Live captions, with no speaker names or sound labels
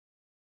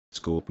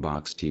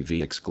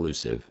ScoopBoxTv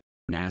exclusive,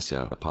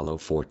 NASA Apollo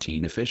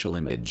 14 official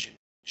image,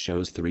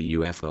 shows 3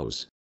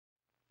 UFOs.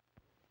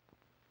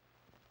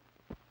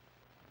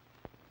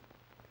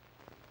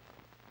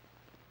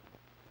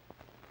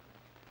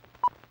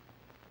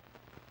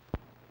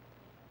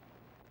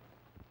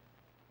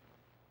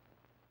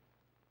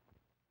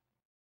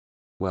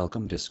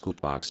 Welcome to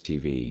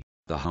ScoopBoxTV,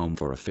 the home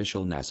for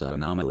official NASA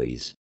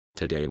anomalies.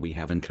 Today we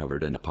have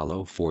uncovered an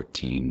Apollo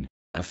 14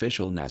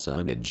 official NASA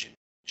image,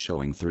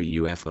 showing 3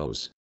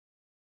 UFOs.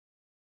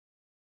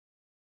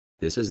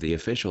 This is the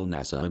official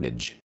NASA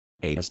image,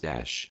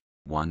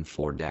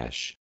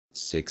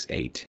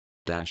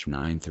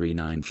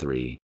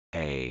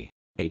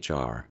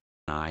 AS-14-68-9393A-HR.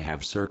 I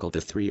have circled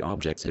the 3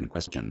 objects in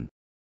question.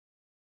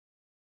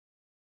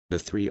 The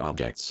 3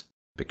 objects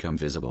become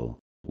visible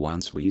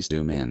once we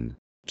zoom in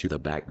to the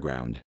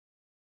background.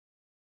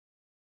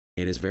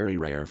 It is very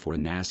rare for a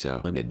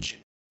NASA image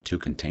to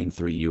contain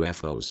 3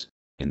 UFOs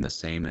in the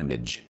same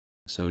image,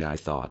 so I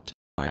thought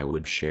I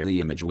would share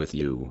the image with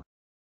you.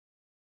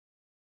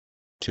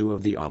 2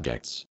 of the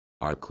objects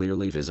are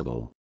clearly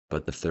visible,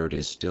 but the third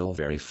is still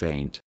very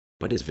faint,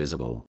 but is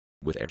visible,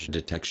 with edge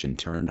detection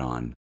turned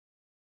on.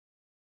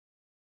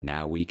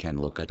 Now we can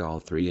look at all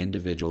 3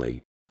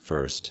 individually.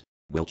 First,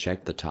 we'll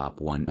check the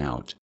top one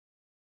out.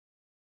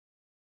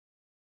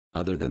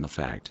 Other than the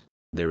fact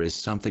there is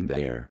something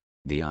there,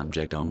 the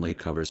object only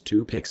covers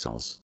 2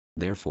 pixels,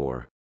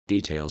 therefore,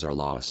 details are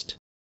lost.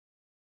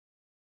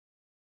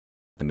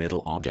 The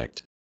middle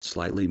object,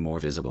 slightly more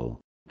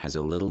visible, has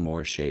a little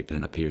more shape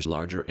and appears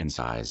larger in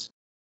size.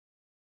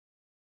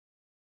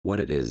 What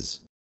it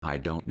is, I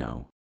don't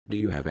know. Do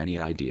you have any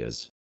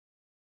ideas?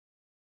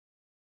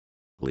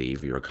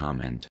 Leave your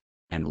comment,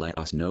 and let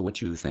us know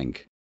what you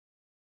think.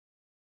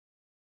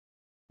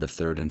 The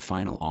third and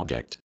final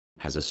object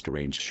has a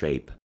strange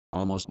shape,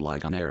 almost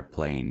like an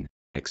airplane,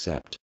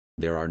 except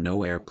there are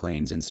no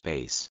airplanes in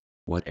space.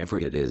 Whatever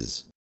it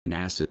is,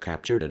 NASA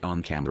captured it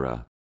on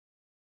camera.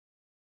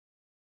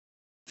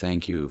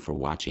 Thank you for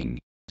watching,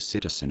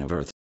 citizen of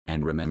Earth,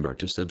 and remember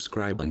to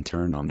subscribe and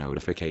turn on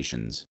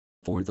notifications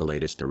for the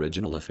latest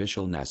original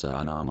official NASA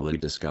anomaly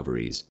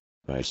discoveries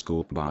by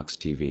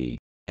ScoopBoxTV.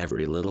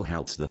 Every little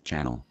helps the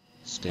channel.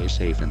 Stay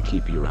safe and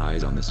keep your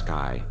eyes on the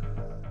sky.